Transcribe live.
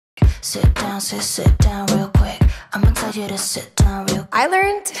sit down real quick. I'ma tell you to sit down real quick. I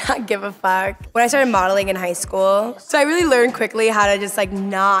learned to not give a fuck when I started modeling in high school. So I really learned quickly how to just like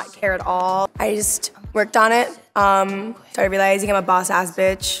not care at all. I just worked on it. Started realizing I'm a boss-ass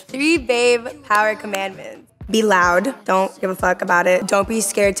bitch. 3 babe power commandments. Be loud, don't give a fuck about it. Don't be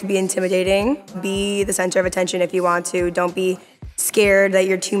scared to be intimidating. Be the center of attention if you want to. Don't be scared that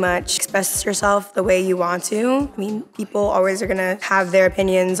you're too much. Express yourself the way you want to. I mean, people always are gonna have their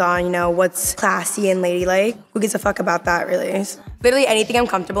opinions on, you know, what's classy and ladylike. Who gives a fuck about that, really? Literally anything I'm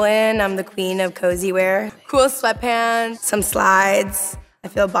comfortable in, I'm the queen of cozy wear. Cool sweatpants, some slides. I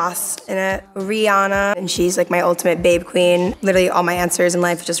feel bossed in it. Rihanna, and she's like my ultimate babe queen. Literally all my answers in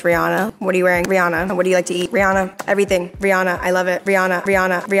life are just Rihanna. What are you wearing? Rihanna. What do you like to eat? Rihanna. Everything. Rihanna. I love it. Rihanna.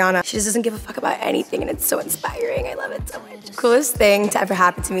 Rihanna. Rihanna. She just doesn't give a fuck about anything and it's so inspiring. I love it so much. Coolest thing to ever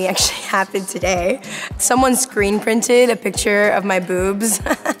happen to me actually happened today. Someone screen printed a picture of my boobs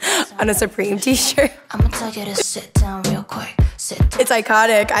on a Supreme t-shirt. I'ma tell you to sit down real quick. It's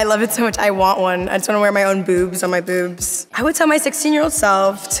iconic. I love it so much. I want one. I just want to wear my own boobs on my boobs. I would tell my 16-year-old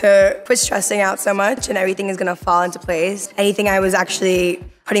self to quit stressing out so much and everything is gonna fall into place. Anything I was actually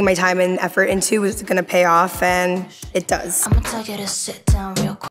putting my time and effort into was gonna pay off, and it does. I'ma tell you to sit down real